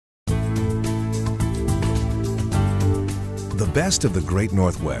best of the Great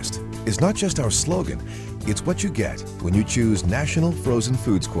Northwest is not just our slogan, it's what you get when you choose National Frozen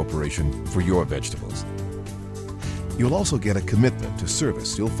Foods Corporation for your vegetables. You'll also get a commitment to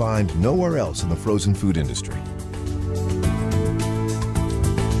service you'll find nowhere else in the frozen food industry.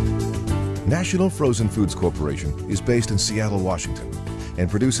 National Frozen Foods Corporation is based in Seattle, Washington, and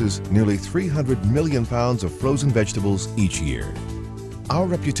produces nearly 300 million pounds of frozen vegetables each year. Our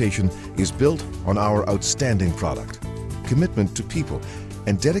reputation is built on our outstanding product, commitment to people,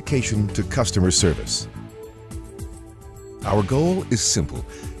 and dedication to customer service. Our goal is simple: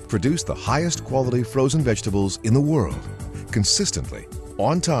 produce the highest quality frozen vegetables in the world, consistently,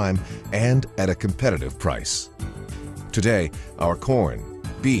 on time, and at a competitive price. Today, our corn,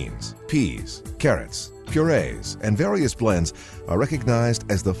 beans, peas, carrots, purees, and various blends are recognized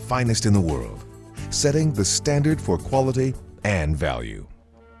as the finest in the world, setting the standard for quality and value.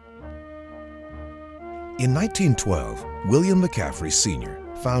 In 1912, William McCaffrey Sr.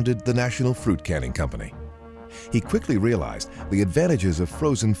 founded the National Fruit Canning Company. He quickly realized the advantages of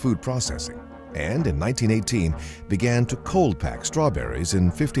frozen food processing and in 1918 began to cold pack strawberries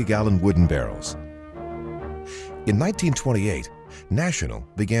in 50-gallon wooden barrels. In 1928, National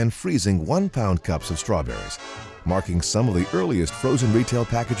began freezing 1-pound cups of strawberries, marking some of the earliest frozen retail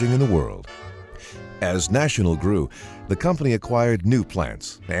packaging in the world. As National grew, the company acquired new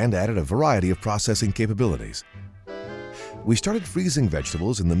plants and added a variety of processing capabilities. We started freezing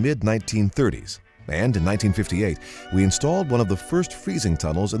vegetables in the mid-1930s, and in 1958, we installed one of the first freezing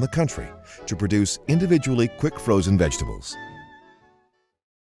tunnels in the country to produce individually quick frozen vegetables.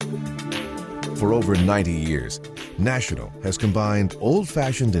 For over 90 years, National has combined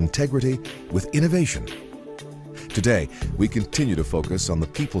old-fashioned integrity with innovation. Today, we continue to focus on the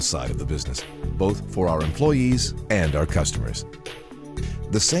people side of the business, both for our employees and our customers.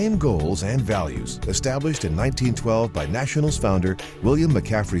 The same goals and values established in 1912 by National's founder, William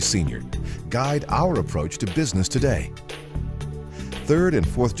McCaffrey Sr., guide our approach to business today. Third and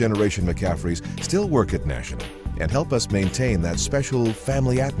fourth generation McCaffreys still work at National and help us maintain that special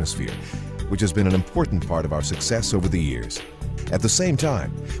family atmosphere, which has been an important part of our success over the years. At the same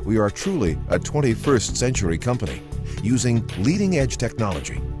time, we are truly a 21st century company. Using leading-edge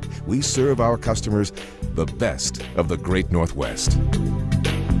technology, we serve our customers the best of the Great Northwest.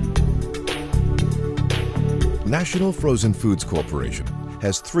 National Frozen Foods Corporation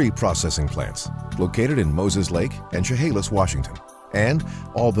has 3 processing plants located in Moses Lake and Chehalis, Washington, and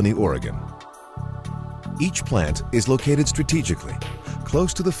Albany, Oregon. Each plant is located strategically,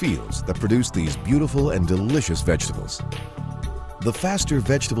 close to the fields that produce these beautiful and delicious vegetables. The faster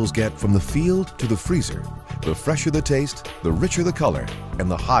vegetables get from the field to the freezer, the fresher the taste, the richer the color, and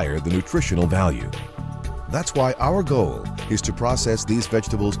the higher the nutritional value. That's why our goal is to process these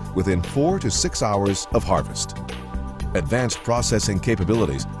vegetables within 4 to 6 hours of harvest. Advanced processing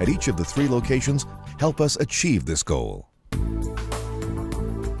capabilities at each of the 3 locations help us achieve this goal.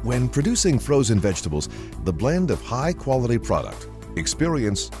 When producing frozen vegetables, the blend of high-quality product,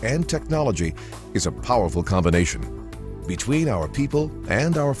 experience, and technology is a powerful combination. Between our people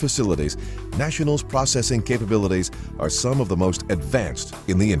and our facilities, National's processing capabilities are some of the most advanced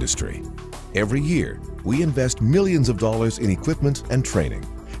in the industry. Every year, we invest millions of dollars in equipment and training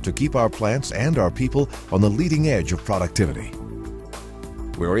to keep our plants and our people on the leading edge of productivity.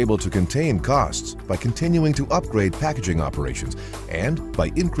 We are able to contain costs by continuing to upgrade packaging operations and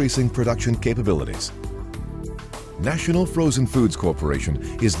by increasing production capabilities. National Frozen Foods Corporation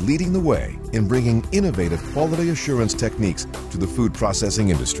is leading the way in bringing innovative quality assurance techniques to the food processing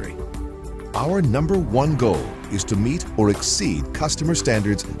industry. Our #1 goal is to meet or exceed customer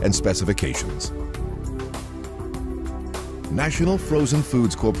standards and specifications. National Frozen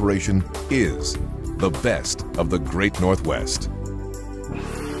Foods Corporation is the best of the Great Northwest.